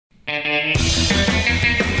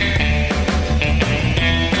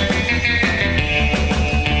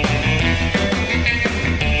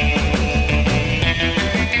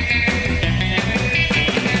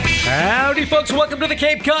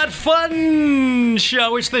Cape Cod Fun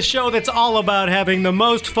Show. It's the show that's all about having the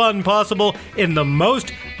most fun possible in the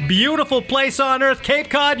most beautiful place on earth, Cape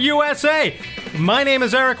Cod, USA. My name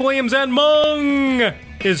is Eric Williams, and Mung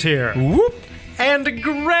is here. Whoop. And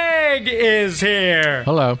Greg is here.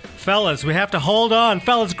 Hello. Fellas, we have to hold on.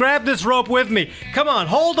 Fellas, grab this rope with me. Come on,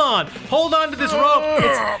 hold on. Hold on to this rope.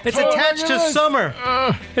 It's attached to Summer.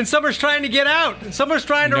 And Summer's trying to get out. And Summer's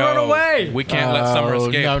trying to run away. We can't let Summer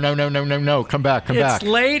escape. No. Come back. It's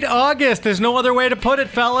late August. There's no other way to put it,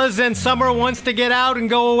 fellas. And Summer wants to get out and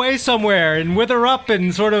go away somewhere and wither up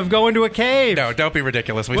and sort of go into a cave. No, don't be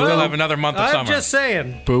ridiculous. We still have another month of summer. I'm just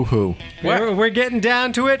saying. Boo-hoo. We're getting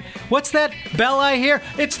down to it. What's that bell I hear?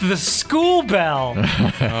 It's the school bell.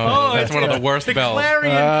 That's one of the worst bells. The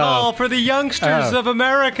clarion call for the youngsters of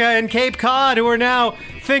America and Cape Cod who are now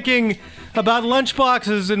thinking about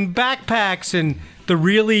lunchboxes and backpacks and the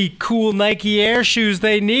really cool Nike Air shoes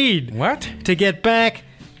they need. What? To get back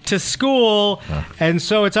to school. And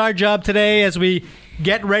so it's our job today as we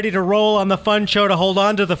get ready to roll on the fun show to hold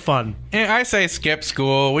on to the fun. And I say skip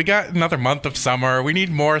school. We got another month of summer. We need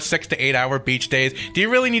more 6 to 8 hour beach days. Do you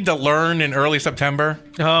really need to learn in early September?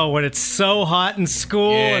 Oh, when it's so hot in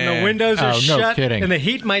school and the windows are shut and the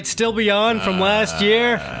heat might still be on from last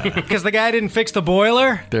year because the guy didn't fix the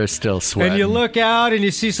boiler. They're still sweating. And you look out and you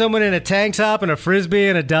see someone in a tank top and a Frisbee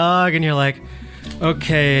and a dog and you're like,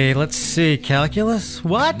 okay, let's see. Calculus?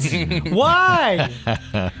 What? Why?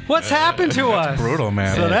 What's happened to us? Brutal,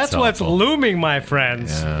 man. So that's what's looming, my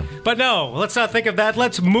friends. Yeah. But no, let's not think of that.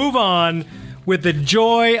 Let's move on with the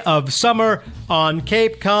joy of summer on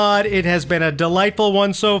Cape Cod. It has been a delightful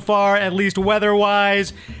one so far, at least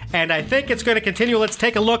weather-wise, and I think it's going to continue. Let's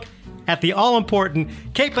take a look at the all-important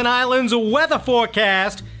Cape and Islands weather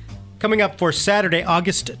forecast coming up for Saturday,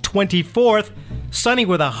 August 24th. Sunny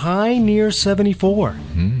with a high near 74.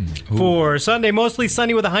 For Sunday, mostly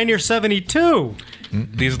sunny with a high near 72.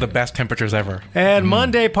 These are the best temperatures ever. And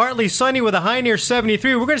Monday, partly sunny with a high near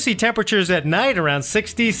 73. We're going to see temperatures at night around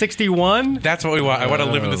 60, 61. That's what we want. I want to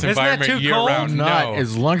live in this environment year-round. No.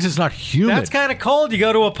 As long as it's not humid. That's kind of cold. You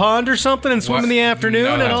go to a pond or something and swim in the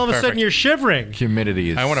afternoon, and all of a sudden you're shivering. Humidity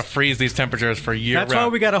is... I want to freeze these temperatures for year-round. That's why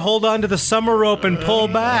we got to hold on to the summer rope and pull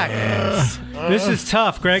back. Yes. This is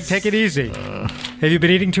tough, Greg. Take it easy. Have you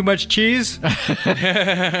been eating too much cheese? No,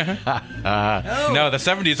 the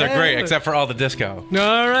 70s are great, except for all the disco.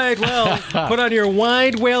 All right, well, put on your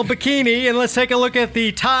wide whale bikini, and let's take a look at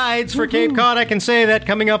the tides for Cape Cod. I can say that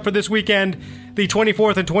coming up for this weekend, the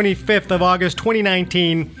 24th and 25th of August,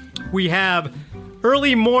 2019, we have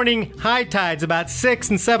early morning high tides, about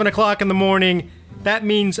 6 and 7 o'clock in the morning. That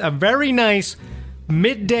means a very nice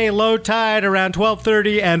midday low tide around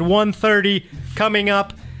 12:30 and 1:30 coming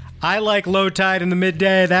up. I like low tide in the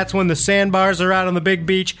midday. That's when the sandbars are out on the big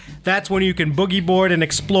beach. That's when you can boogie board and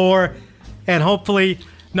explore and hopefully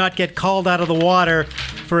not get called out of the water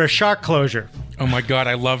for a shark closure. Oh my God,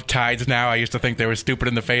 I love tides now. I used to think they were stupid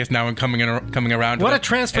in the face. Now I'm coming around. What a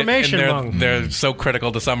transformation, and they're so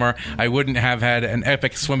critical to summer. I wouldn't have had an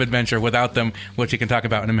epic swim adventure without them, which you can talk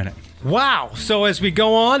about in a minute. Wow. So as we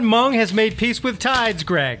go on, Mung has made peace with tides,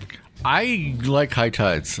 Greg. I like high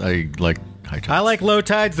tides. I like low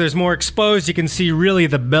tides. There's more exposed. You can see really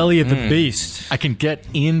the belly of the beast. I can get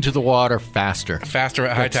into the water faster. Faster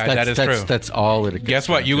at high tide. That is true. That's all it is. Guess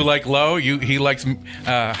what? You like low. He likes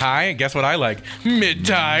high. Guess what I like? Mid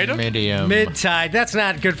tide. Medium. Mid tide. That's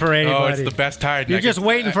not good for anybody. Oh, it's the best tide. You're just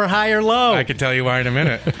waiting for high or low. I can tell you why in a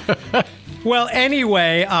minute. Well,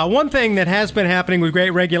 anyway, one thing that has been happening with great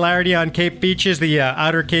regularity on Cape beaches, the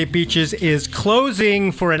outer Cape beaches, is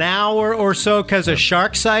closing for an hour or so because of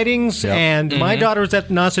shark sightings. Yep. And my daughter was at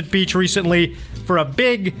Nauset Beach recently for a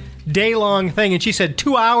big day-long thing, and she said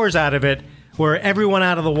 2 hours out of it were everyone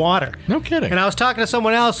out of the water. No kidding. And I was talking to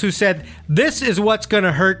someone else who said, this is what's going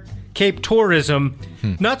to hurt Cape tourism.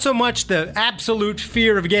 Not so much the absolute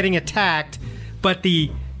fear of getting attacked, but the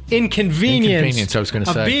inconvenience I was going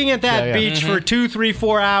to say. Of being at that beach for 2, 3,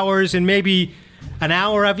 4 hours, and maybe an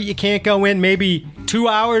hour of it you can't go in, maybe 2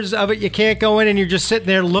 hours of it you can't go in, and you're just sitting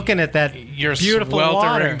there looking at that beautiful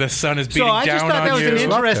water. The sun is beating down on you. So I just thought that was an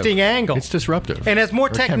interesting angle. It's disruptive. And as more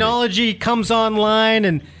technology comes online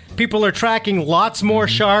and people are tracking lots more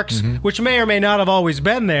sharks, which may or may not have always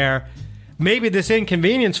been there, maybe this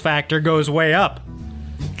inconvenience factor goes way up.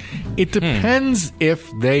 It depends if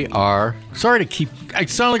they are... Sorry to keep... I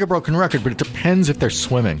sound like a broken record, but it depends if they're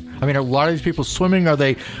swimming. I mean, are a lot of these people swimming? Are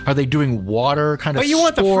they doing water kind of But you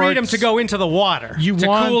want the sports? freedom to go into the water, to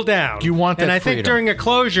cool down. You want that And I freedom. think during a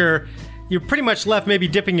closure, you're pretty much left maybe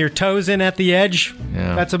dipping your toes in at the edge.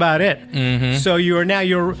 Yeah. That's about it. So you're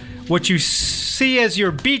what you see as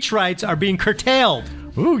your beach rights are being curtailed.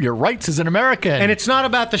 Ooh, your rights as an American. And it's not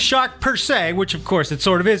about the shark per se, which of course it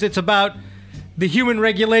sort of is. It's about the human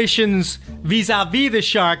regulations vis-a-vis the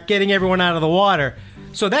shark getting everyone out of the water.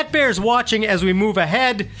 So that bears watching as we move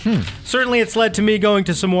ahead. Certainly it's led to me going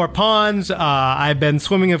to some more ponds. I've been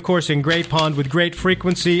swimming, of course, in Great Pond with great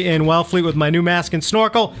frequency in Wellfleet with my new mask and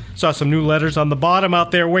snorkel. Saw some new letters on the bottom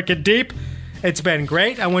out there, wicked deep. It's been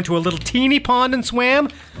great. I went to a little teeny pond and swam.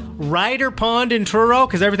 Ryder Pond in Truro,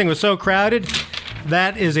 because everything was so crowded.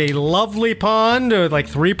 That is a lovely pond with like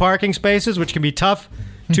 3 parking spaces, which can be tough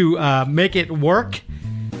to make it work.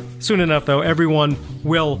 Soon enough, though, everyone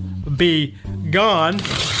will be gone.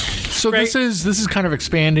 So this is kind of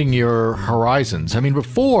expanding your horizons. I mean,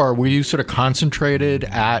 before, were you sort of concentrated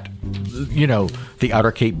at, the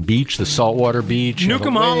Outer Cape Beach, the saltwater beach?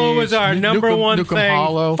 Newcomb Hollow was our number one Newcomb thing.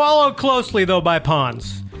 Hollow. Followed closely, though, by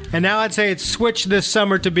ponds. And now I'd say it's switched this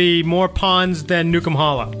summer to be more ponds than Newcomb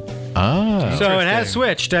Hollow. Ah, so it has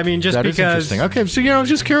switched. I mean, just that because. Is interesting. Okay, so I was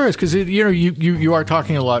just curious because you are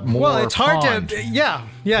talking a lot more. Well, it's hard pond, to. Yeah,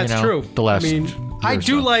 it's true. The last. I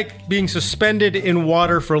do like being suspended in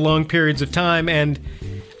water for long periods of time, and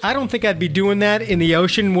I don't think I'd be doing that in the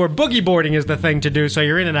ocean where boogie boarding is the thing to do. So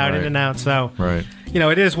you're in and out, in and out. So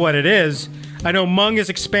it is what it is. I know Mung has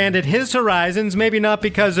expanded his horizons, maybe not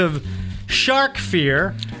because of shark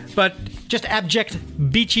fear, but just abject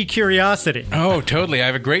beachy curiosity. Oh, totally. I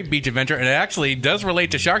have a great beach adventure, and it actually does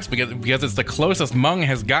relate to sharks because it's the closest Mung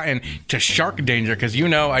has gotten to shark danger, because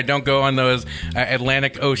I don't go on those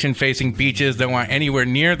Atlantic Ocean-facing beaches, don't want anywhere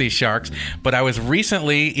near these sharks, but I was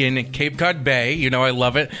recently in Cape Cod Bay. I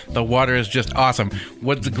love it. The water is just awesome.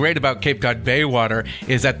 What's great about Cape Cod Bay water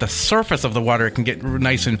is at the surface of the water, it can get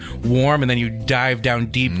nice and warm, and then you dive down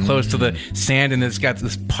deep close to the sand, and it's got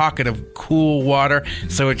this pocket of cool water,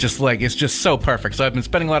 so it's just so perfect. So I've been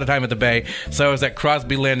spending a lot of time at the bay. So I was at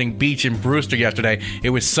Crosby Landing Beach in Brewster yesterday.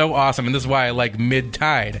 It was so awesome, and this is why I like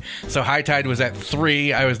mid-tide. So high tide was at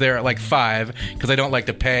 3. I was there at like 5 because I don't like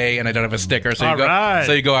to pay and I don't have a sticker. So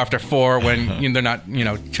you go after 4 when they're not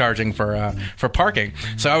charging for parking.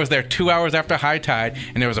 So I was there 2 hours after high tide,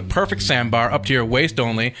 and there was a perfect sandbar up to your waist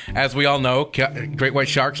only. As we all know, great white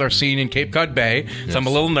sharks are seen in Cape Cod Bay. So I'm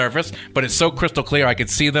a little nervous, but it's so crystal clear I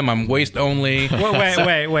could see them. I'm waist only.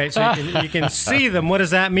 Wait. So you can see them. What does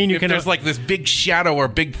that mean? If there's like this big shadow or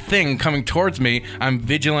big thing coming towards me, I'm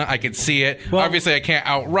vigilant. I can see it. Well, obviously, I can't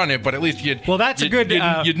outrun it, but at least you'd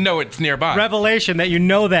know it's nearby. Revelation that you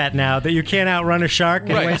know that now, that you can't outrun a shark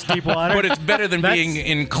in waist deep water. But it's better than being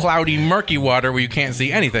in cloudy, murky water where you can't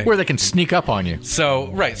see anything. Where they can sneak up on you. So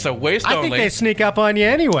waist only. I think they sneak up on you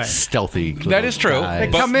anyway. Stealthy. That is true. They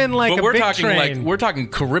come in like a big train. We're talking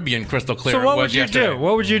Caribbean crystal clear. So what would you do?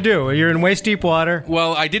 What would you do? You're in waist deep water.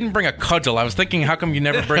 Well, I didn't bring a cudgel. I was thinking, how come you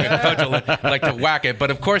never bring a cudgel like to whack it? But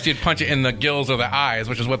of course, you'd punch it in the gills or the eyes,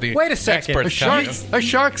 which is what the experts tell you. A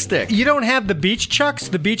shark stick. You don't have the beach chucks,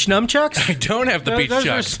 the beach nunchucks? I don't have the beach those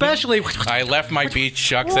chucks. Are especially. I left my beach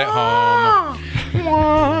chucks at home.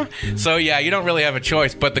 So yeah, you don't really have a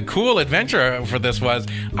choice. But the cool adventure for this was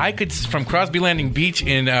from Crosby Landing Beach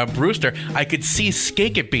in Brewster, I could see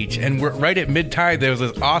Skakit Beach, and we're right at mid-tide. There was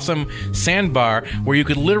this awesome sandbar where you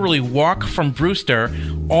could literally walk from Brewster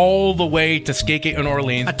all the way to Skakit in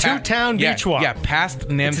Orleans. A 2-town beach walk. Yeah, past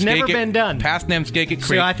Namskakit. It's never been done. Past Namskakit Creek.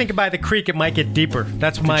 So I think by the creek it might get deeper.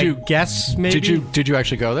 That's my guess, maybe. Did you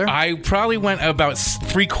actually go there? I probably went about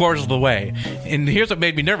 3/4 of the way. And here's what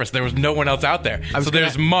made me nervous. There was no one else out there.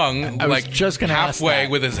 There's Mung, halfway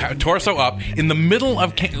with his torso up in the middle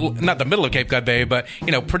of, not the middle of Cape Cod Bay, but,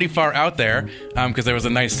 pretty far out there, because there was a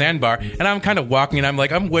nice sandbar. And I'm kind of walking, and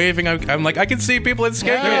I'm waving. I'm like, I can see people in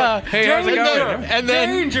Skakit. Yeah. Hey, how's it going? And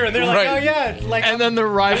then danger. And they're like, oh yeah. Like, and then the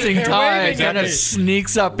rising tide kind of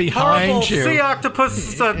sneaks up behind you. Sea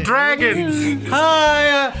octopus dragons.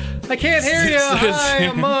 Hi. I can't hear you.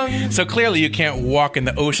 Hi, Mung. So clearly you can't walk in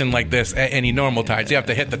the ocean like this at any normal tides. You have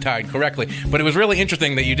to hit the tide correctly. But it was really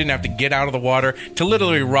interesting that you didn't have to get out of the water to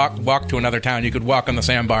literally walk to another town. You could walk on the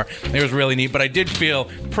sandbar. It was really neat. But I did feel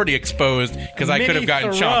pretty exposed because I could have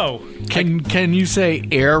gotten chunked. Can you say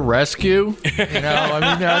air rescue?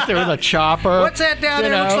 Out there with a chopper. What's that down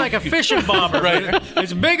there? Looks like a fishing bobber. Right.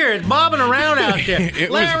 It's bigger. It's bobbing around out there.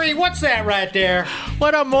 Larry, what's that right there?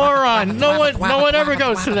 What a moron. No one ever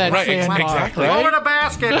goes to that Right, sandbar. exactly. Right? Over the back.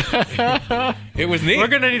 casket. It was neat. We're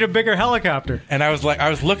going to need a bigger helicopter. And I was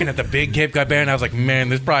looking at the big Cape Cod Bay, and I was like, man,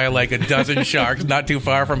 there's probably like a dozen sharks not too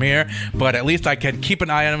far from here. But at least I can keep an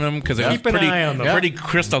eye on them because it was pretty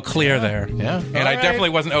crystal clear there. Yeah. And I definitely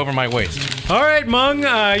wasn't over my waist. All right, Mung,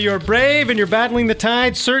 you're brave and you're battling the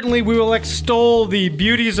tide. Certainly we will extol the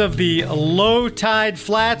beauties of the low tide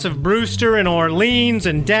flats of Brewster and Orleans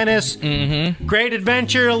and Dennis. Mm-hmm. Great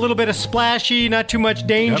adventure, a little bit of splashy, not too much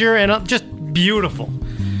danger, and just beautiful.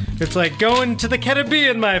 It's like going to the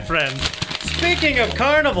Caribbean, my friend. Speaking of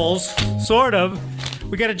carnivals, sort of,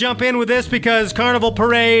 we got to jump in with this because Carnival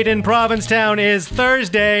Parade in Provincetown is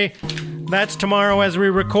Thursday. That's tomorrow as we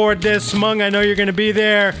record this. Mung, I know you're going to be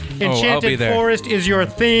there. Enchanted Forest is your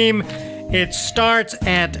theme. It starts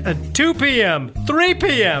at 2 p.m., 3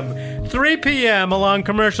 p.m. along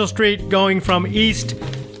Commercial Street going from east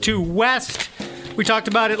to west. We talked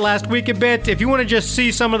about it last week a bit. If you want to just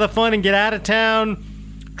see some of the fun and get out of town,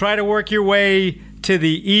 try to work your way to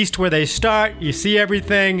the east where they start. You see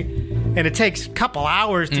everything, and it takes a couple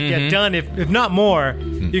hours to get done, if not more.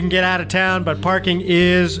 You can get out of town, but parking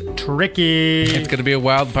is tricky. It's going to be a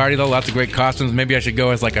wild party, though. Lots of great costumes. Maybe I should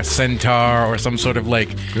go as like a centaur or some sort of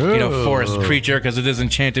forest creature because it is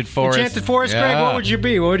Enchanted Forest. Enchanted Forest, Yeah. Greg, what would you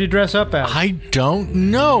be? What would you dress up as? I don't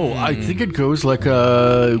know. I think it goes like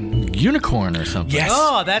a unicorn or something. Yes.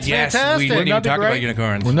 Oh, that's fantastic. We didn't even Wouldn't that be talk about great?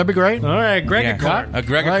 unicorns. Wouldn't that be great? All right, Gregacorn. A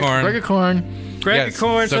Gregacorn. Gregacorn. Gregacorn, Yes,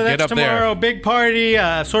 so so that's get up tomorrow. there. Big party,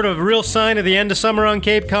 sort of a real sign of the end of summer on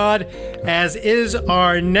Cape Cod, as is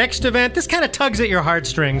our next event. This kind of tugs at your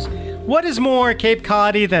heartstrings. What is more Cape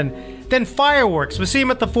Cod-y than fireworks? We see them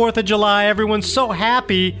at the 4th of July. Everyone's so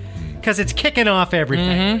happy because it's kicking off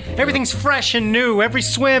everything. Everything's fresh and new. Every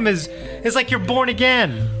swim is like you're born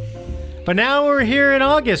again. But now we're here in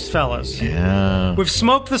August, fellas. Yeah. We've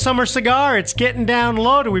smoked the summer cigar. It's getting down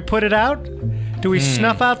low. Do we put it out? Do we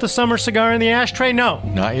snuff out the summer cigar in the ashtray? No.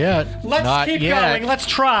 Not yet. Let's Not keep yet. going. Let's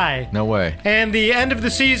try. No way. And the end of the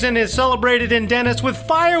season is celebrated in Dennis with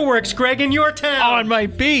fireworks, Greg, in your town. On my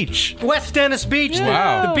beach. West Dennis Beach,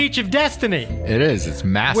 Wow. the beach of destiny, It is. It's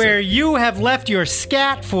massive. where you have left your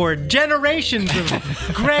scat for generations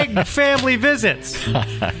of Greg family visits.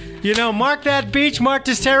 You know, mark that beach, marked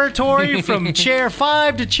his territory from chair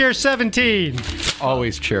 5 to chair 17.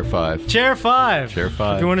 Always chair 5. Chair 5. Chair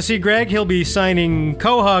 5. If you want to see Greg, he'll be signing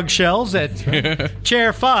quahog shells at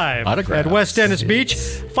chair 5 Autographs. at West Dennis Beach.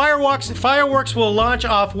 Fireworks will launch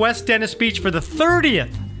off West Dennis Beach for the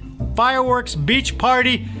 30th Fireworks Beach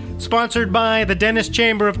Party, sponsored by the Dennis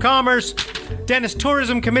Chamber of Commerce, Dennis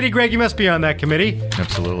Tourism Committee. Greg, you must be on that committee.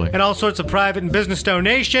 Absolutely. And all sorts of private and business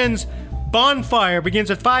donations. Bonfire begins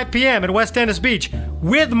at 5 p.m. at West Dennis Beach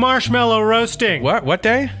with marshmallow roasting. What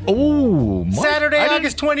day? Oh, Saturday,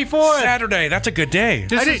 August 24th. Saturday. That's a good day.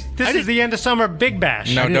 This is the end of summer Big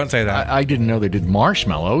Bash. No, don't say that. I didn't know they did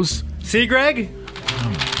marshmallows. See, Greg?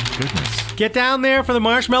 Goodness. Get down there for the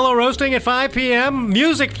marshmallow roasting at 5 p.m.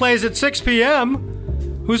 Music plays at 6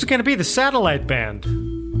 p.m. Who's it going to be? The Satellite Band.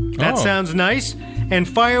 That Oh. sounds nice. And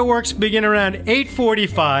fireworks begin around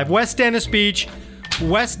 8:45. West Dennis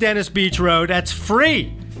Beach Road. That's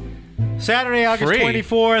free. Saturday, August Free.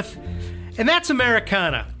 24th. And that's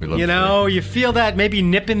Americana. We love You know, you feel that maybe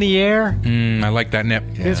nip in the air. I like that nip.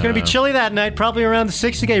 It's going to be chilly that night, probably around the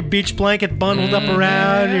 60s. You get your beach blanket bundled up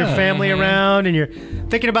around, your family around, and you're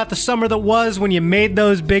thinking about the summer that was when you made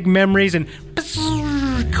those big memories. And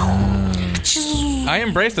I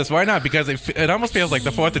embrace this. Why not? Because it almost feels like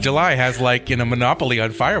the 4th of July has monopoly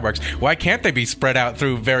on fireworks. Why can't they be spread out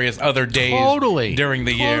through various other days during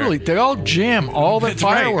the year? Totally. They all jam all the That's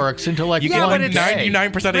right. fireworks into You get one like day.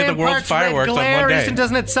 99% of the world's Ramparts, fireworks red on glare, one day. Isn't-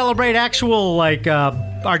 doesn't it celebrate actual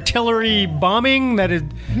artillery bombing? That is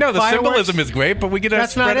No, the fireworks? symbolism is great, but we get to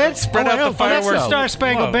That's not it. spread out the Oh, that's the fireworks. Star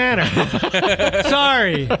Spangled Whoa. Banner.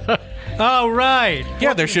 Sorry. Oh, right.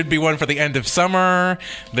 Yeah, there should be one for the end of summer.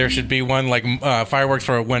 There should be one fireworks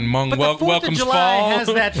for when Hmong But the 4th of welcomes July fall. has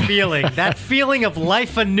that feeling of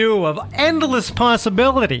life anew, of endless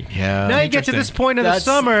possibility. Yeah. Now you get to Interesting. this point of the That's-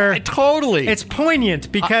 summer. Totally. It's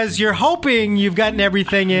poignant because you're hoping you've gotten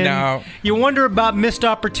everything in. No. You wonder about missed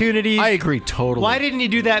opportunities. I agree totally. Why didn't you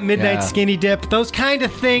do that midnight Yeah. skinny dip? Those kind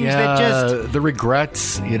of things that just... the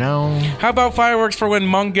regrets, you know. How about fireworks for when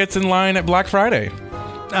Hmong gets in line at Black Friday?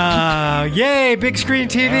 Yay, big screen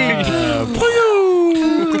TV.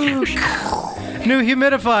 New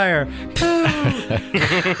humidifier.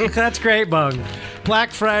 That's great, Mung.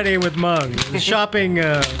 Black Friday with Mung. Shopping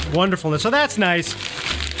wonderfulness. So that's nice.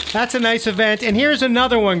 That's a nice event. And here's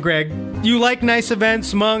another one, Greg. You like nice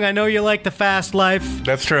events, Mung. I know you like the fast life.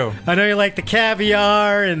 That's true. I know you like the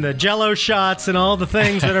caviar and the Jell-O shots and all the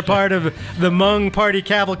things that are part of the Mung Party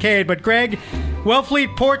Cavalcade. But, Greg,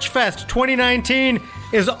 Wellfleet Porch Fest 2019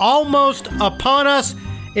 is almost upon us.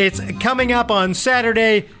 It's coming up on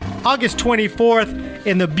Saturday, August 24th,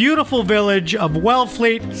 in the beautiful village of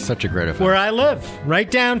Wellfleet. Such a great event. Where I live, right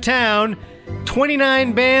downtown.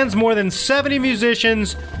 29 bands, more than 70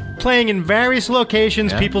 musicians, playing in various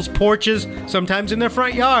locations, people's porches, sometimes in their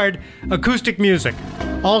front yard, acoustic music.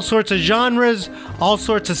 All sorts of genres, all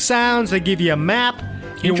sorts of sounds. They give you a map.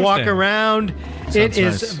 You walk around. It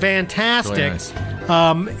is fantastic. Really nice.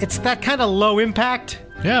 It's that kind of low impact.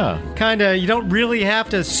 Yeah. Kind of, you don't really have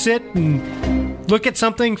to sit and look at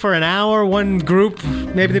something for an hour, one group.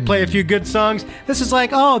 Maybe they play a few good songs. This is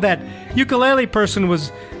like, oh, that ukulele person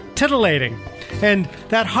was titillating. And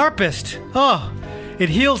that harpist, oh, it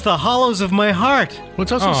heals the hollows of my heart. Well,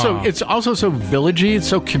 it's also so villagey. It's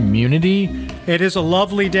so community. It is a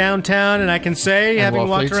lovely downtown, and I can say, having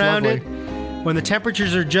walked around lovely. it, when the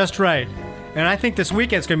temperatures are just right. And I think this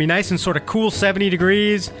weekend's going to be nice and sort of cool, 70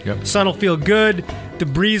 degrees. Yep. Sun will feel good. The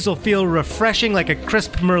breeze will feel refreshing like a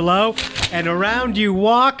crisp Merlot. And around you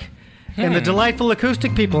walk, and the delightful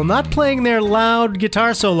acoustic people, not playing their loud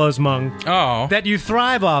guitar solos, Mung, that you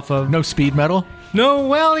thrive off of. No speed metal? No,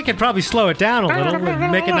 well, they could probably slow it down a little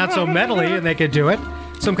and make it not so metally, and they could do it.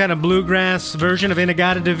 Some kind of bluegrass version of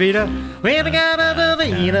Inagata Davida. Inagata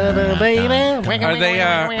Davida, baby. Are they,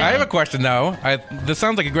 I have a question, though. This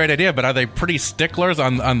sounds like a great idea, but are they pretty sticklers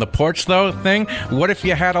on the porch, though, thing? What if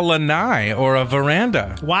you had a lanai or a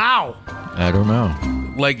veranda? Wow. I don't know.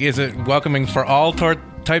 Like, is it welcoming for all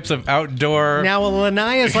types of outdoor... Now, a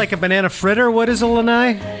lanai is like a banana fritter. What is a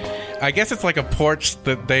lanai? I guess it's like a porch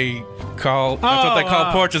that they call... That's what they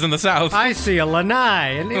call porches in the South. I see, a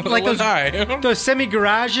lanai. And like those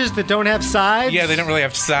semi-garages that don't have sides? Yeah, they don't really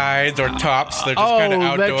have sides or tops. They're just kind of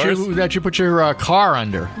outdoors. That you put your car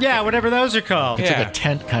under. Yeah, whatever those are called. It's like a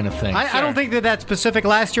tent kind of thing. I don't think that's specific.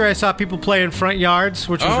 Last year I saw people play in front yards,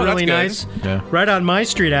 which was really nice. Yeah. Right on my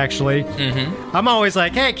street, actually. Mm-hmm. I'm always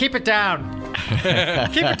like, hey, keep it down.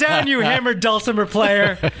 Keep it down, you hammered dulcimer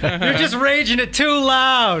player. You're just raging it too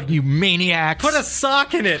loud. You maniacs. Put a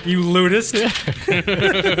sock in it, you ludist.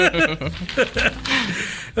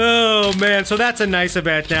 Oh, man. So that's a nice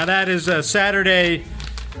event. Now, that is Saturday,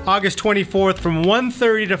 August 24th from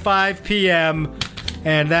 1:30 to 5 p.m.,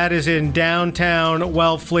 and that is in downtown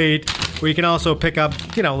Wellfleet, where you can also pick up,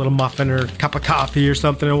 a little muffin or a cup of coffee or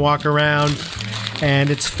something and walk around. And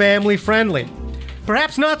it's family friendly.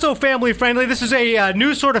 Perhaps not so family friendly. This is a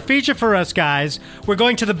new sort of feature for us guys. We're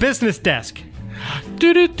going to the business desk.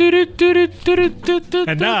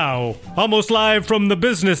 And now, almost live from the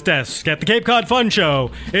business desk at the Cape Cod Fun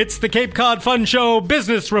Show, it's the Cape Cod Fun Show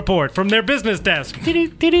business report from their business desk.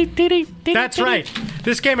 That's right.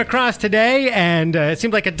 This came across today, and it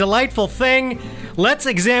seemed like a delightful thing. Let's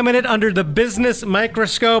examine it under the business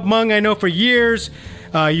microscope. Mung, I know for years...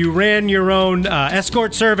 you ran your own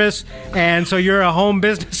escort service, and so you're a home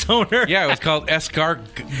business owner. Yeah, it was called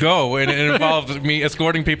Escargo, and it involved me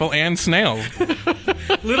escorting people and snails.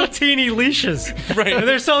 Little teeny leashes. Right. And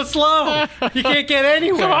they're so slow. You can't get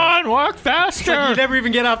anywhere. Come on, walk faster. It's like you never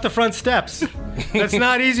even get off the front steps. That's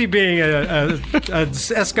not easy being a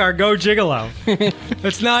escargot gigolo.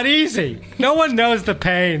 It's not easy. No one knows the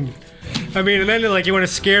pain. I mean, and then you want to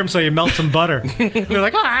scare them, so you melt some butter. They're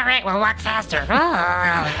like, all right, we'll walk faster.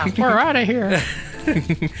 We're out of here.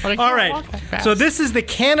 All right. So this is the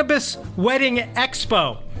Cannabis Wedding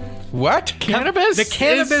Expo. What? Cannabis? The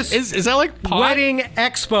Cannabis is that like pot? Wedding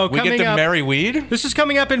Expo We coming get to up. marry weed? This is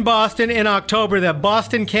coming up in Boston in October, the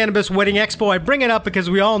Boston Cannabis Wedding Expo. I bring it up because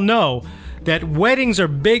we all know that weddings are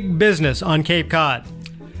big business on Cape Cod.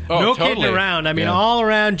 Oh, no totally. kidding around. I mean, all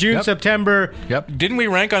around June, September. Yep. Didn't we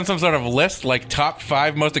rank on some sort of list, like top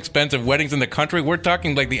 5 most expensive weddings in the country? We're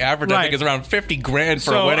talking like the average, I think, is around $50,000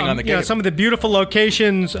 for a wedding on the Cape. Some of the beautiful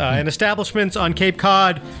locations and establishments on Cape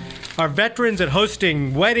Cod are veterans at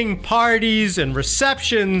hosting wedding parties and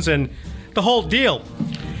receptions and the whole deal.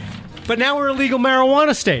 But now we're a legal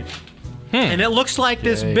marijuana state. And it looks like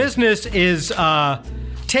this business is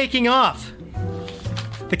taking off.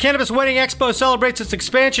 The Cannabis Wedding Expo celebrates its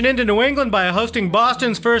expansion into New England by hosting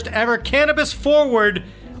Boston's first ever Cannabis Forward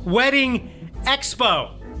Wedding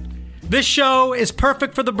Expo. This show is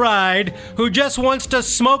perfect for the bride who just wants to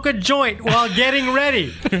smoke a joint while getting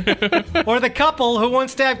ready, or the couple who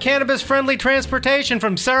wants to have cannabis-friendly transportation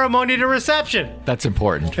from ceremony to reception. That's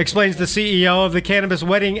important. Explains the CEO of the Cannabis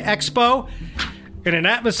Wedding Expo. In an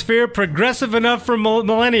atmosphere progressive enough for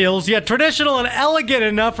millennials, yet traditional and elegant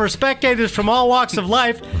enough for spectators from all walks of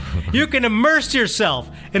life, you can immerse yourself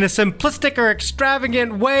in a simplistic or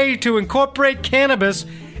extravagant way to incorporate cannabis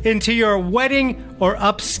into your wedding or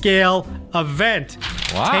upscale event.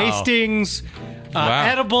 Wow. Tastings, Wow.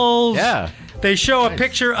 edibles. Yeah. They show a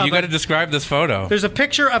picture of You got to describe this photo. There's a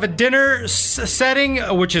picture of a dinner setting,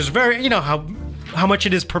 which is very, how much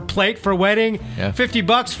it is per plate for a wedding. Yeah.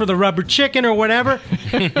 $50 for the rubber chicken or whatever.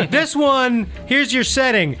 This one, here's your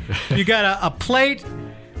setting. You got a plate.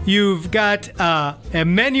 You've got a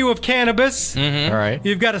menu of cannabis. All right.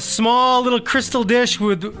 You've got a small little crystal dish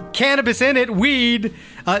with cannabis in it, weed,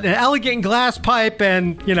 an elegant glass pipe,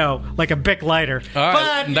 and, like a Bic lighter. All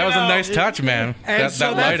right. That was a nice touch, man. And that that's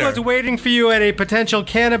lighter. what's waiting for you at a potential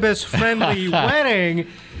cannabis-friendly wedding.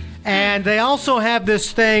 And they also have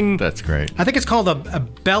this thing. That's great. I think it's called a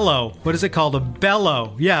bellow. What is it called? A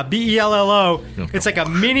bellow. Yeah, Bello. It's like a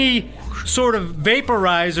mini sort of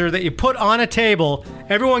vaporizer that you put on a table.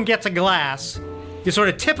 Everyone gets a glass. You sort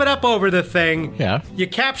of tip it up over the thing. Yeah. You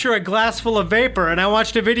capture a glass full of vapor. And I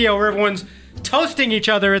watched a video where everyone's toasting each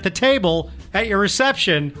other at the table at your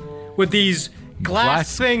reception with these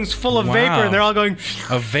glass things full of vapor. And they're all going,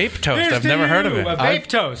 a vape toast. "Here's I've to never heard of you," it. A vape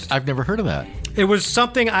toast. I've never heard of that. It was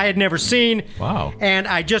something I had never seen. Wow. And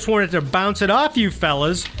I just wanted to bounce it off you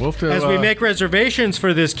fellas We'll have to, as we make reservations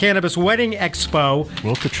for this Cannabis Wedding Expo.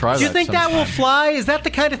 We'll have to try that. Do you think that will fly? Is that the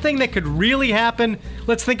kind of thing that could really happen?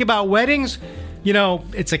 Let's think about weddings.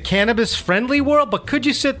 It's a cannabis-friendly world, but could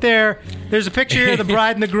you sit there? There's a picture here of the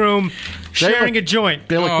bride and the groom sharing a joint.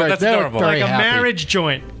 They look Oh, very, that's they look adorable. very Like a happy. marriage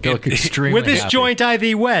joint. They look extremely With this happy. joint, I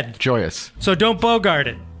thee wed. Joyous. So don't bogart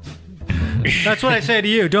it. That's what I say to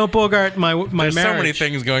you. Don't bogart my There's marriage. so many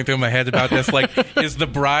things going through my head about this. Like, is the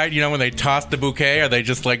bride, when they toss the bouquet, are they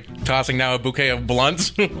just like tossing now a bouquet of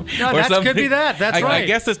blunts? No, that could be that. That's right. I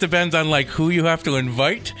guess this depends on like who you have to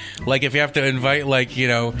invite. Like, if you have to invite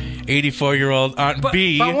 84-year-old Aunt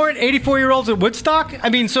B. But weren't 84-year-olds at Woodstock? I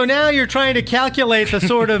mean, so now you're trying to calculate the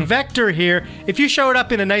sort of vector here. If you showed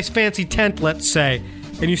up in a nice fancy tent, let's say,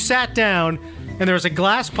 and you sat down and there was a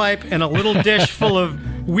glass pipe and a little dish full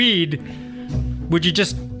of weed, would you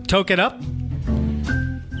just toke it up?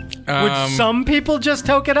 Would some people just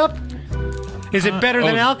toke it up? Is it better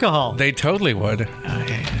than alcohol? They totally would.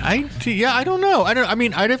 I don't know. I'd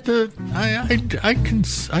have to.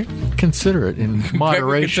 I consider it in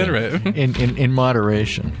moderation. Consider it. in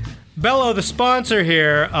moderation. Bello, the sponsor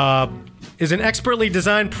here, is an expertly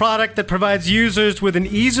designed product that provides users with an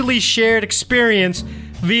easily shared experience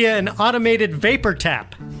via an automated vapor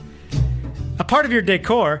tap. A part of your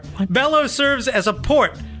decor, Bello serves as a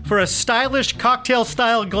port for a stylish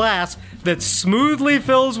cocktail-style glass that smoothly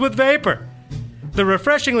fills with vapor. The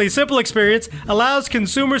refreshingly simple experience allows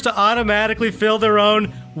consumers to automatically fill their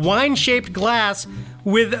own wine-shaped glass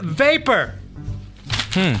with vapor.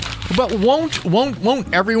 But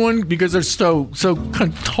won't everyone, because they're so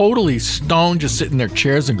totally stoned, just sit in their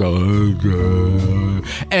chairs and go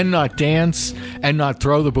and not dance and not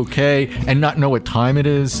throw the bouquet and not know what time it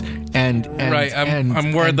is and Right,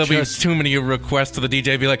 I'm worried there'll be too many requests to the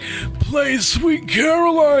DJ. Be like, play Sweet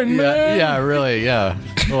Caroline, man. Yeah, really, yeah.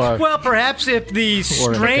 Or, Well, perhaps if the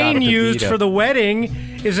strain used for the wedding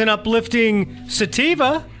is an uplifting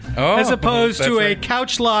sativa as opposed that's to a right.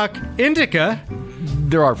 couch lock indica,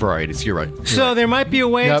 there are varieties. You're right. so there might be a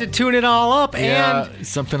way Yep. to tune it all up. Yeah, And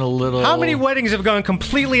something a little. how many weddings have gone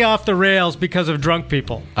completely off the rails because of drunk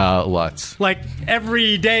people? Lots. Like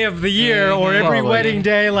every day of the year or every Probably. wedding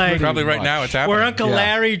day, like Probably right now it's happening. where Uncle Yeah.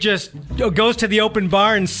 Larry just goes to the open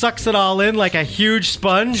bar and sucks it all in like a huge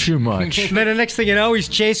sponge. Too much. And then the next thing you know, he's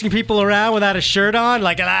chasing people around without a shirt on,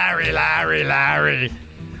 like Larry.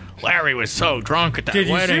 Larry was so drunk at that Did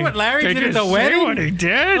you see what Larry did at the wedding? what he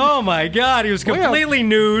did? Oh my God, he was completely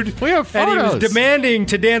nude. we have And he was photos. demanding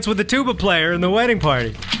to dance with the tuba player in the wedding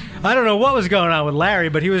party. I don't know what was going on with Larry,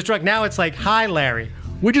 but he was drunk. Now it's like, hi, Larry.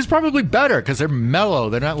 Which is probably better because they're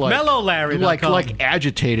mellow. They're not like Mellow Larry, they'll call him.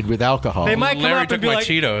 agitated with alcohol. They might come Larry up took and be my like,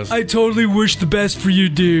 Cheetos. I totally wish the best for you,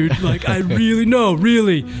 dude. Like, I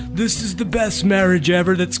really, this is the best marriage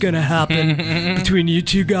ever that's going to happen between you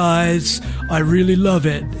two guys. I really love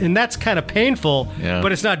it. And that's kind of painful, Yeah.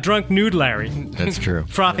 but it's not drunk nude Larry, That's true.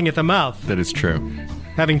 frothing at the mouth, That is true.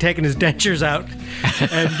 having taken his dentures out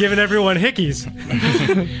and given everyone hickeys.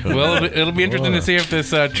 Well, it'll be interesting to see if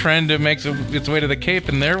this trend makes its way to the Cape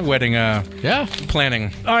and their wedding Yeah,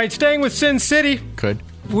 planning. All right, staying with Sin City. could.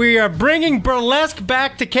 We are bringing burlesque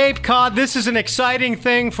back to Cape Cod. This is an exciting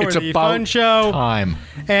thing for It's the about fun show. time.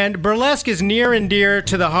 And burlesque is near and dear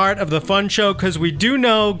to the heart of the fun show because we do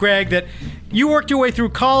know, Greg, that you worked your way through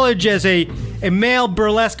college as a a male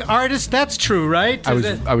burlesque artist. That's true, right? I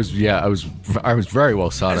was very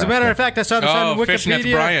well sought As a after. matter of fact, I saw this on Wikipedia.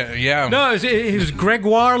 Fishnets Bryant, yeah. No, it was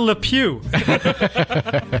Gregoire Lepew.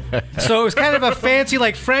 So it was kind of a fancy,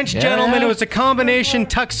 like, French gentleman. It was a combination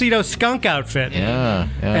tuxedo skunk outfit. Yeah.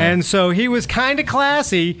 And so he was kind of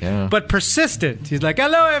classy, but persistent. He's like,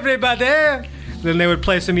 "Hello, everybody." Then they would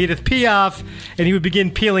play some Edith Piaf, and he would begin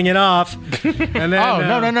peeling it off. And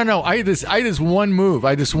then, no. I had this one move.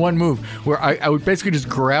 Where I would basically just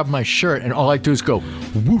grab my shirt, and all I'd do is go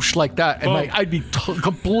whoosh like that, and I'd be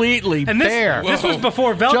completely and bare. This was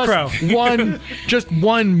before Velcro. Just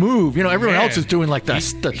one move. Everyone else is doing like the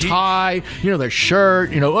tie, their shirt,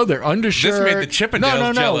 their undershirt. This made the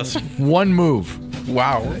Chippendales jealous. One move.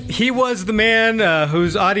 Wow. He was the man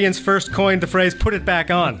whose audience first coined the phrase, "put it back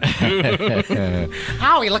on."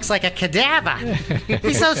 Oh, he looks like a cadaver.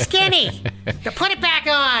 He's so skinny. Put it back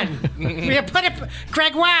on. Put it,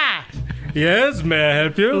 Gregoire. Yes, may I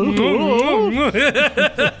help you?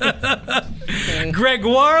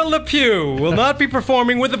 Gregoire Lepew will not be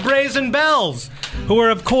performing with the Brazen Bells, who are,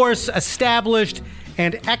 of course, established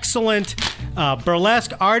and excellent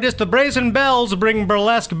burlesque artists. The Brazen Bells bring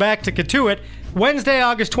burlesque back to Cotuit Wednesday,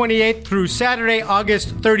 August 28th through Saturday,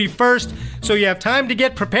 August 31st, so you have time to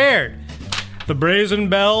get prepared. The Brazen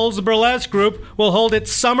Bells Burlesque Group will hold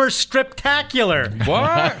its Summer Striptacular.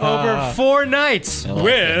 What? Over 4 nights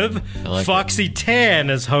with Foxy Tan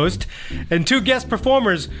as host and 2 guest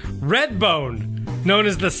performers, Redbone, known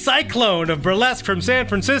as the Cyclone of Burlesque from San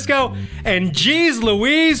Francisco, and Jeez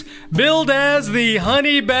Louise, billed as the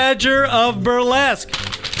Honey Badger of Burlesque.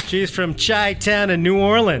 She's from Chi-Town in New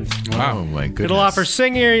Orleans. Wow. Oh, my goodness. It'll offer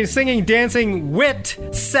singing, dancing, wit,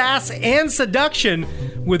 sass, and seduction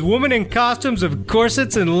with women in costumes of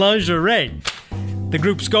corsets and lingerie. The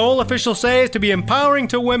group's goal, officials say, is to be empowering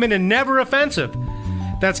to women and never offensive.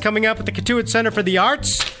 That's coming up at the Cotuit Center for the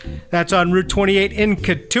Arts. That's on Route 28 in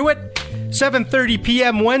Cotuit. 7:30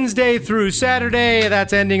 p.m. Wednesday through Saturday.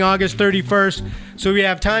 That's ending August 31st. So we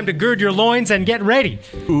have time to gird your loins and get ready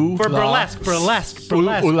for burlesque.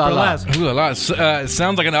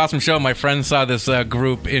 Sounds like an awesome show. My friend saw this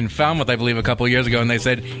group in Falmouth, I believe, a couple of years ago, and they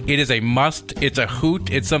said it is a must. It's a hoot.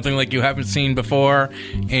 It's something like you haven't seen before,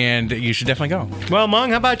 and you should definitely go. Well,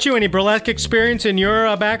 Mung, how about you? Any burlesque experience in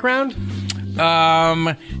your background?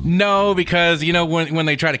 No, because when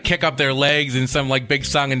they try to kick up their legs in some like big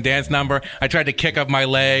song and dance number, I tried to kick up my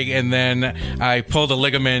leg and then I pulled a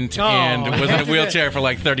ligament and was in a wheelchair for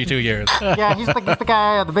like 32 years. Yeah, he's the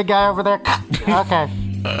guy, the big guy over there. Okay.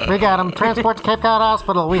 We got him. Transport to Cape Cod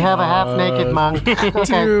Hospital. We have a half-naked Mung. Okay.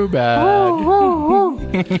 Too bad. Woo.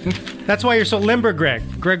 That's why you're so limber, Greg.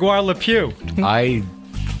 Gregoire Lepew. I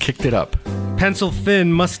kicked it up. Pencil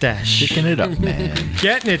thin mustache. Kicking it up, man.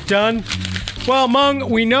 Getting it done. Well, Mung,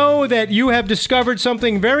 we know that you have discovered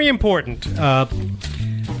something very important.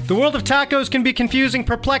 The world of tacos can be confusing,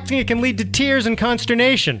 perplexing. It can lead to tears and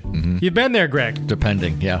consternation. Mm-hmm. You've been there, Greg.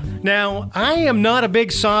 Depending, yeah. Now, I am not a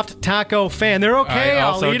big soft taco fan. They're okay. I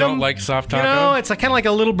also I'll eat them. don't like soft taco. It's kind of like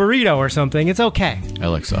a little burrito or something. It's okay. I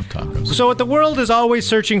like soft tacos. So what the world is always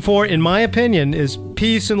searching for, in my opinion, is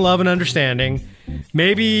peace and love and understanding.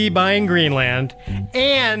 Maybe buying Greenland,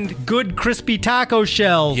 and good crispy taco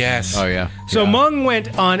shells. Yes. Oh, yeah. So Mung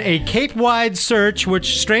went on a Cape-wide search,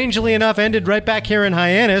 which strangely enough ended right back here in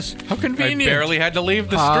Hyannis. How convenient. I barely had to leave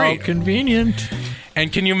the How street. Convenient.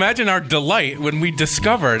 And can you imagine our delight when we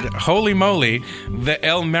discovered, holy moly, the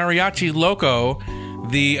El Mariachi Loco,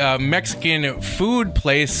 the Mexican food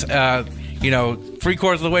place,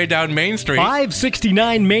 3/4 of the way down Main Street.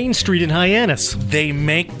 569 Main Street in Hyannis. They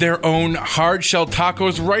make their own hard-shell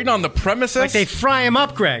tacos right on the premises. Like they fry them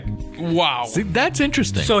up, Greg. Wow. See, that's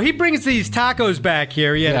interesting. So he brings these tacos back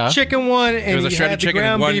here. He had a chicken one, and there was a he shredded had the chicken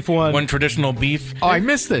and ground beef one. one traditional beef. Oh, I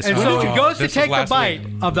missed this. And so he goes to This take was a last bite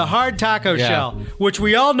week. of the hard taco shell, which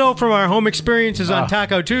we all know from our home experiences on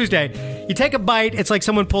Taco Tuesday. You take a bite, it's like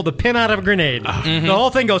someone pulled a pin out of a grenade. The whole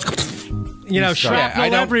thing goes...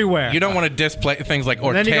 shrapnel everywhere. You don't want to display things like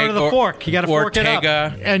Ortega. And then you go to the fork. You got to fork it up.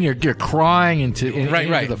 Ortega. And you're crying into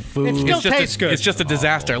the food. It still tastes good. It's just a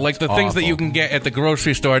disaster. Like the things that you can get at the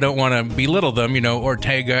grocery store, I don't want to belittle them.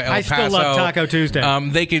 Ortega, El Paso. I still love Taco Tuesday.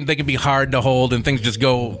 They can be hard to hold, and things just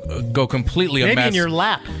go completely a mess. Maybe in your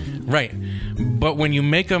lap. Right. but when you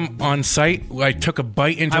make them on site, I took a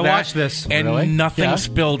bite into I that. watched this. And Really? nothing Yeah.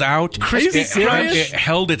 spilled out. Crispy it, crunch? it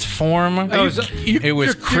held its form. It was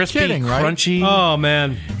you're crispy, kidding, right? crunchy. Oh,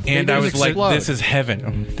 man. and They I just was like, explode. this is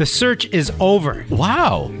heaven. The search is over.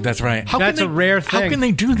 Wow. That's right. That's a rare How thing. can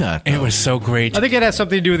they do that? It was so great. I think it has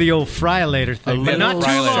something to do with the old fry later thing. But not too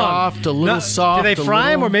fry later. long. Soft, a little soft. Do they a fry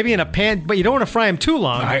them little- or maybe in a pan? But you don't want to fry them too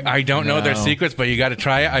long. I don't know their No. secrets, but you got to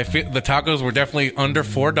try it. I feel the tacos were definitely under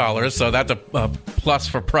 $4, so that's a plus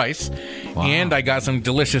for price. And I got some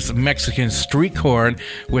delicious Mexican street corn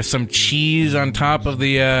with some cheese on top of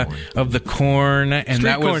the corn, and Street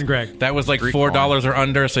that was corn, Greg. that was like $4 or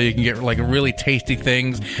under, so you can get like really tasty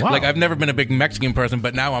things. Wow. Like I've never been a big Mexican person,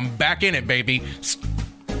 but now I'm back in it, baby.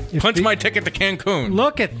 Punch my ticket to Cancun.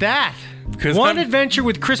 Look at that. 'Cause One I'm- adventure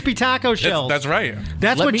with crispy taco shells. That's right.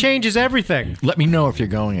 That's Let what me- changes everything. Let me know if you're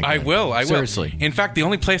going again. I will. Seriously. In fact, the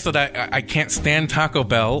only place that I can't stand Taco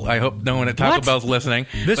Bell. I hope no one at Taco What? Bell's listening.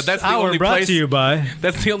 This but that's the hour only brought place. to you by.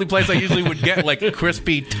 That's the only place I usually would get like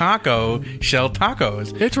crispy taco shell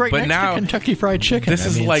tacos. It's right but next now, to Kentucky Fried Chicken. this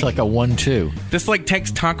is it's like- like a 1-2. This like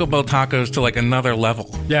takes Taco Bell tacos to like another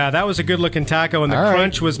level. Yeah, that was a good looking taco, and the All right.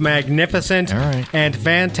 crunch was magnificent All right. and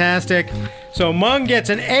fantastic. So Mung gets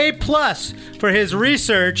an A+ for his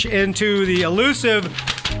research into the elusive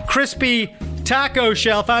crispy taco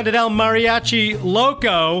shell found at El Mariachi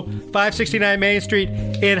Loco, 569 Main Street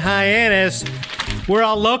in Hyannis. We're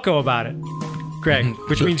all loco about it, Greg,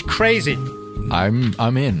 which means crazy.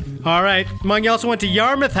 I'm in. All right, Mung, you also went to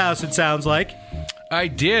Yarmouth House, it sounds like. I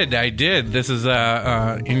did. This is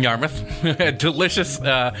in Yarmouth, a delicious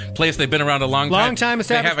place. They've been around a long time. Long time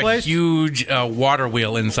established They have place? a huge water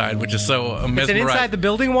wheel inside, which is so mesmerizing. Is it inside the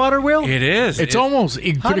building water wheel? It is. It's almost.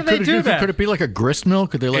 How do they do that? Could it be like a grist mill?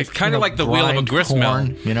 Could they like? It's kinda you know, like the wheel of a grind grist mill.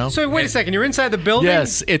 corn, You know. So wait a second, you're inside the building?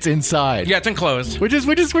 yes, it's inside. Yeah, it's enclosed. Which is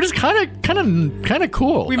kind of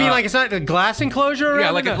cool. We mean like it's not a glass enclosure? Yeah,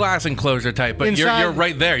 around like it? a glass enclosure type, but Inside- you're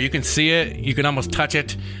right there. You can see it. You can almost touch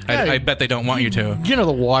it. Yeah. I bet they don't want you to. You know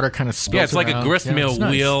the water kind of spills. Yeah, it's like a around. grist Yeah, mill it's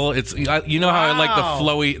nice. wheel. It's you know how I like Wow.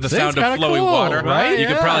 the See, sound it's of kinda flowy cool, water, right? You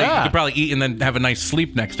could Yeah. probably eat and then have a nice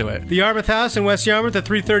sleep next to it. The Yarmouth House in West Yarmouth at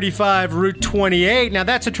 335 Route 28. Now,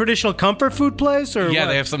 that's a traditional comfort food place? Or Yeah, what?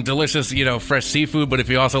 they have some delicious, fresh seafood. But if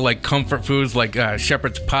you also like comfort foods like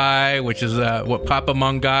shepherd's pie, which is what Papa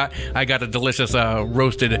Mung got, I got a delicious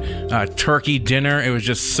roasted turkey dinner. It was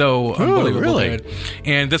just so unbelievable really? good.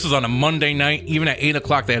 And this was on a Monday night. Even at 8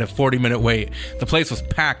 o'clock, they had a 40-minute wait. The place was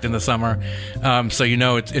packed in the summer, so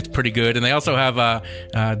it's pretty good. And they also have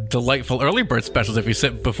delightful early bird specials. If you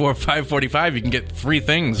sit before 5:45, you can get 3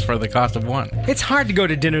 things for the cost of one. It's hard to go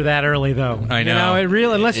to dinner that early, though. I You know.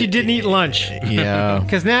 unless you didn't eat lunch. Yeah.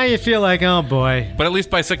 Because now you feel like, oh boy, But at least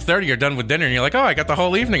by 6:30, you're done with dinner, and you're like, oh, I got the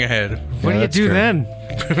whole evening ahead. what do you that's do true. then?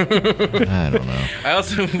 I don't know. I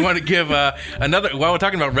also want to give another. While we're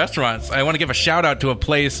talking about restaurants, I want to give a shout out to a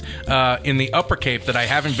place in the Upper Cape that I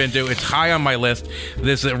haven't been to. It's high on my list.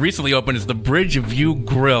 This recently opened. Is the Bridge View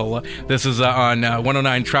Grill. This is on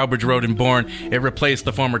 109 Trowbridge Road in Bourne. It replaced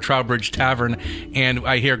the former Trowbridge Tavern, and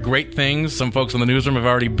I hear great things. Some folks in the newsroom have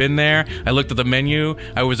already been there. I looked at the menu.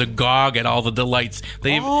 I was agog at all the delights.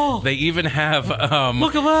 They even have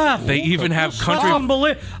Look at that. They even have That's country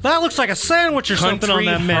unbelievable. That looks like a sandwich or something on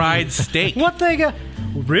that menu. fried steak. What they got?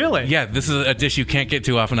 Really? Yeah, this is a dish you can't get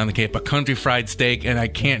too often on the Cape, a country fried steak, and I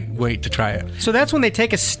can't wait to try it. So that's when they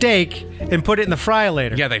take a steak and put it in the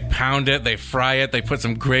fryer-later. Yeah, they pound it, they fry it, they put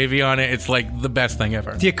some gravy on it. It's like the best thing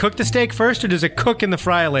ever. Do you cook the steak first, or does it cook in the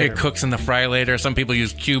fryer-later? It cooks in the fry later. Some people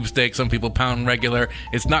use cube steak, some people pound regular.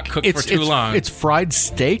 It's not cooked for too long. It's fried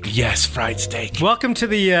steak. Yes, fried steak. Welcome to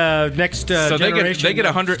the next So generation they get of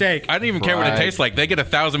 100. steak. I don't even care what it Fried. tastes like. They get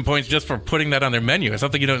 1,000 points just for putting that on their menu. It's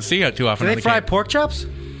something you don't see too often. Do on they the fry Cape. pork chops?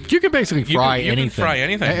 You can basically fry you can anything. fry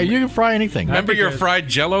anything. You can fry anything. Remember your good. fried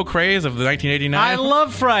Jello craze of the 1989? I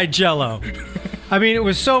love fried Jello. I mean, it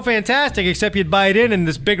was so fantastic, except you'd bite in and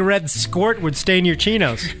this big red squirt would stain your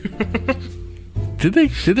chinos. Did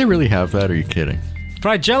they really have that? Or are you kidding?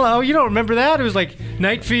 Fried Jello? You don't remember that? It was like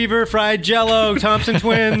Night Fever, Fried Jello, Thompson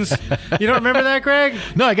Twins. You don't remember that, Greg?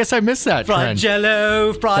 No, I guess I missed that. Fried trend.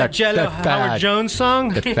 Jello, Fried That- Jello. that Howard fad. Jones song?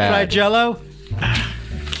 That fad. Fried Jello.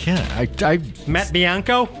 Yeah, I Matt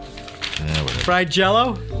Bianco. Fried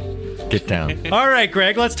Jello. get down. All right,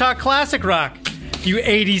 Greg, let's talk classic rock. You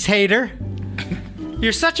 80s hater.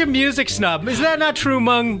 You're such a music snob. Is that not true,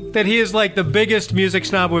 Mung? That he is like the biggest music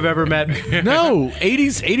snob we've ever met? No,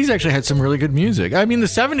 80s actually had some really good music. I mean, the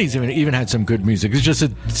 70s even had some good music. It's just that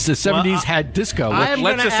the 70s had disco.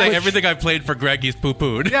 Let's just say everything I played for Greg, he's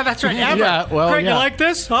poo-pooed. Yeah, that's right. Yeah, well, Greg, yeah. you like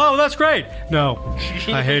this? Oh, that's great. No,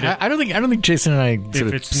 I hate it. I don't think Jason and I.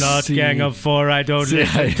 If it's not Gang of Four, I don't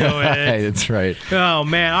listen to it. That's right. Oh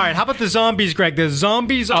man! All right, how about the zombies, Greg? The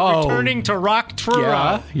zombies are returning to Rock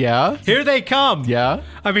Trura. Yeah. Here they come. Yeah.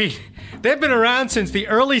 I mean, they've been around since the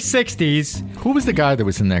early '60s. Who was the guy that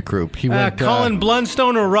was in that group? He went. Colin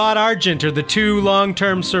Blunstone or Rod Argent are the two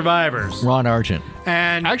long-term survivors. Ron Argent.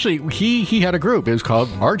 And actually, he had a group. It was called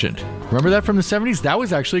Argent. Remember that from the 70s? That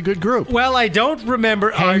was actually a good group. Well, I don't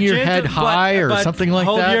remember Hang Argent. Your Head High or something like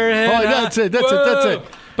hold that. Your head Oh, that's it. That's it.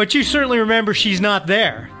 But you certainly remember She's Not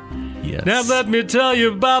There. Yes. Now let me tell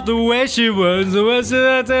you about the way she was. This is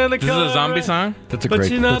a zombie song? That's a great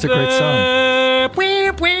song.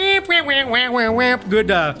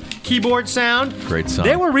 Good keyboard sound. Great song.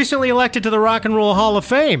 They were recently elected to the Rock and Roll Hall of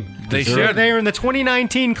Fame. They should. They are in the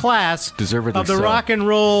 2019 class Deservedly of the so. Rock and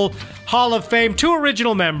Roll Hall of Fame. Two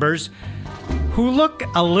original members who look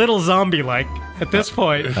a little zombie-like at this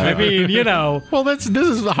point. I mean, you know. Well, this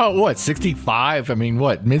is what 65. I mean,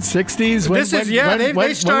 what mid 60s? They started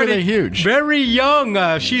when were they huge. very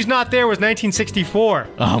young. She's Not There was 1964.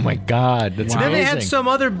 Oh my God, that's Then amazing. they had some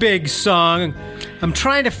other big song. I'm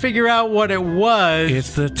trying to figure out what it was.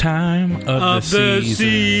 It's the time of the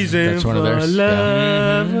season. That's one of theirs.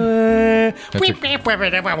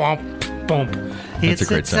 That's a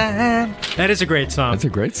great song. That is a great song. That's a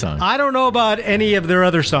great song. I don't know about any of their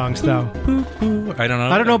other songs though. I don't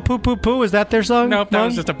know. I don't know. Poo Poo Poo. Is that their song? Nope, that Mung?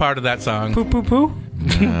 was just a part of that song. Poo Poo Poo.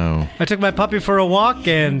 No. I took my puppy for a walk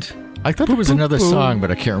and. I thought there was another song, but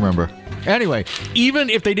I can't remember. Anyway, even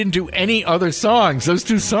if they didn't do any other songs, those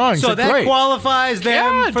two songs So are that great. qualifies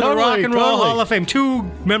them for the Rock and Roll totally. Hall of Fame. Two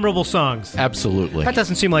memorable songs. Absolutely. That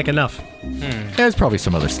doesn't seem like enough. There's probably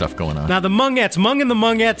some other stuff going on. Now the Mungettes, Mung and the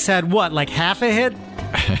Mungettes had what, like half a hit?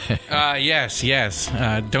 Yes.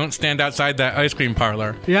 Don't stand outside that ice cream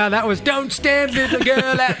parlor. Yeah, that was Don't Stand Little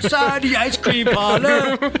Girl Outside the Ice Cream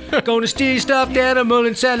Parlor. Gonna steal stuffed animal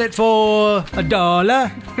and sell it for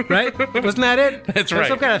 $1. Right? Wasn't that it? That's It was right.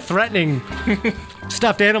 some kind of threatening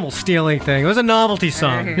stuffed animal stealing thing. It was a novelty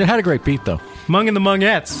song. It had a great beat, though. Mung and the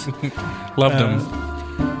Mungettes. Loved them.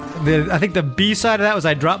 I think the B side of that was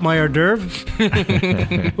I Dropped My Hors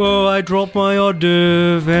d'oeuvre. Oh, I dropped my hors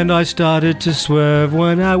d'oeuvre and I started to swerve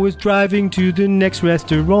when I was driving to the next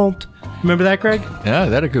restaurant. Remember that, Greg? Yeah,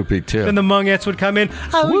 that had a good beat, too. And the Mungettes would come in.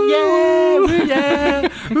 Oh, yeah, ooh, yeah.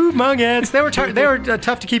 Ooh, Mungettes. They were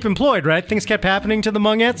tough to keep employed, right? Things kept happening to the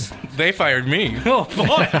Mungettes. They fired me. Oh,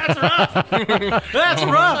 boy, that's rough. That's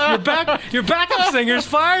rough. Your backup singers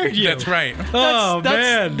fired you. That's right. Oh,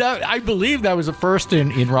 man. I believe that was the first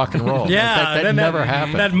in rock and roll. Yeah, that then never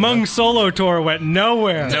happened. That Mung solo tour went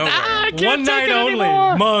nowhere. One night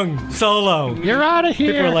only. Mung solo. You're out of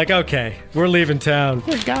here. People were like, okay, we're leaving town.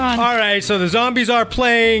 You're gone. All right, so the Zombies are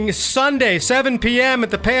playing Sunday, 7 p.m. at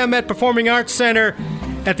the Payomet Performing Arts Center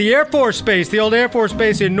at the Air Force Base, the old Air Force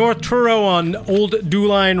Base in North Truro on Old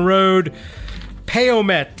Dewline Road.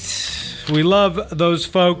 Payomet. We love those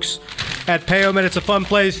folks at Payomet. It's a fun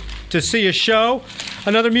place to see a show.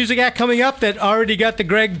 Another music act coming up that already got the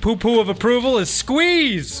Greg poo-poo of approval is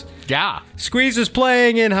Squeeze. Yeah. Squeeze is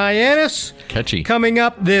playing in Hyannis. Catchy. Coming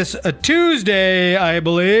up this Tuesday, I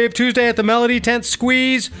believe. Tuesday at the Melody Tent.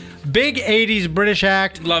 Squeeze. Big 80s British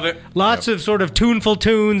act. Love it. Lots of sort of tuneful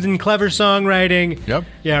tunes and clever songwriting. Yep.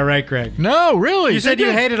 Yeah, right, Greg. No, really. You said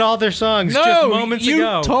you hated all their songs No, just moments you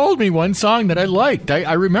ago. told me one song that I liked.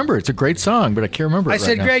 I remember. It's a great song, but I can't remember it I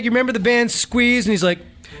said, now. Greg, you remember the band Squeeze? And he's like,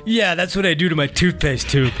 yeah, that's what I do to my toothpaste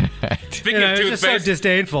tube. Speaking of It's just so toothpaste,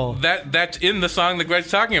 disdainful. that's in the song that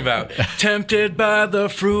Greg's talking about. Tempted by the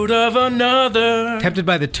fruit of another. Tempted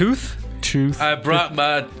by the tooth? Tooth. I brought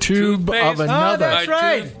my Tube toothpaste, of another. that's my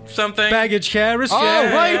right. tooth something. Baggage carousel.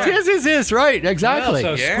 Oh, right. Yes. Right. Exactly.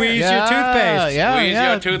 So Yeah. squeeze your toothpaste. Yeah, Squeeze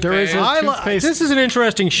yeah. your toothpaste. There is a toothpaste. This is an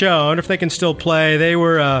interesting show. I wonder if they can still play. They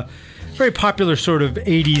were a very popular sort of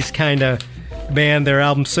 80s kind of band. Their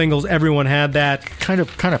album singles, everyone had that. kind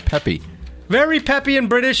of peppy. Very peppy and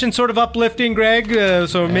British and sort of uplifting, Greg.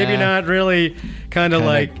 So maybe not really kind of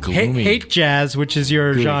Kinda like gloomy. hate jazz, which is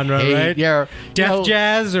your genre, Hate, right? yeah. Death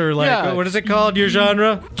jazz or like, yeah. what is it called, your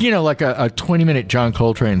genre? You know, like a 20-minute John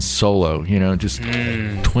Coltrane solo. You know, just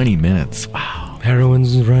 20 minutes. Wow.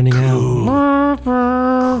 Heroin's running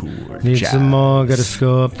out. Need jazz. some more, gotta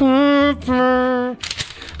score.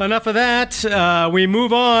 Enough of that. We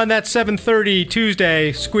move on. That's 7:30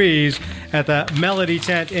 Tuesday, Squeeze, at the Melody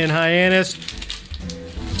Tent in Hyannis.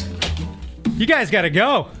 You guys got to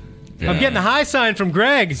go. I'm getting the high sign from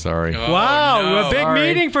Greg. Sorry. Wow, no. a big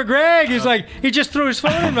meeting for Greg. He's like, he just threw his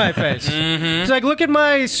phone in my face. He's like, look at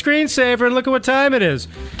my screensaver and look at what time it is.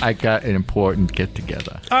 I got an important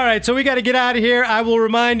get-together. All right, so we got to get out of here. I will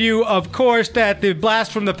remind you, of course, that the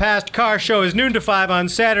Blast from the Past car show is noon to 5 on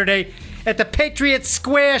Saturday at the Patriot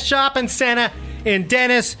Square Shopping Center in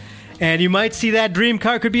Dennis. And you might see that dream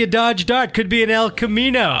car. Could be a Dodge Dart. Could be an El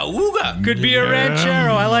Camino. Could be a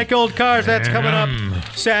Ranchero. I like old cars. That's coming up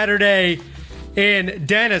Saturday in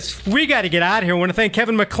Dennis. We got to get out of here. I want to thank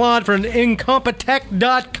Kevin McLeod from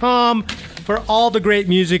Incompetech.com for all the great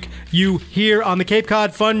music you hear on the Cape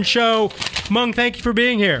Cod Fun Show. Mung, thank you for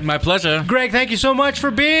being here. My pleasure. Greg, thank you so much for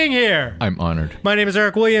being here. I'm honored. My name is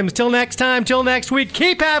Eric Williams. Till next time, till next week,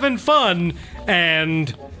 keep having fun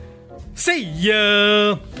and see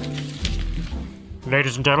ya.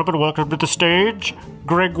 Ladies and gentlemen, welcome to the stage,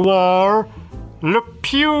 Gregoire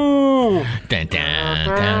LePew. Dun, dun,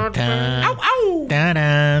 dun, dun. Ow, ow. Dun,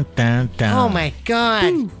 dun, dun, dun. Oh, my God.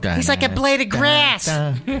 Dun, He's like a blade of grass.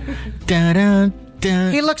 dun, dun, dun,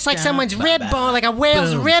 dun, He looks like someone's rib bone, like a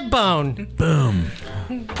whale's rib bone. Boom.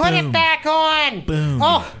 Put it back on. Boom.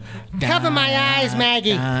 Oh, cover my eyes,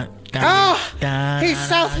 Maggie. Dun, dun, Oh, dun, he's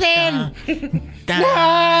so thin. dun,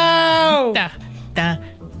 No. dun, dun,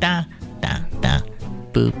 dun, dun, dun.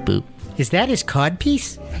 Boop, boop. Is that his cod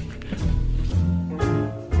piece?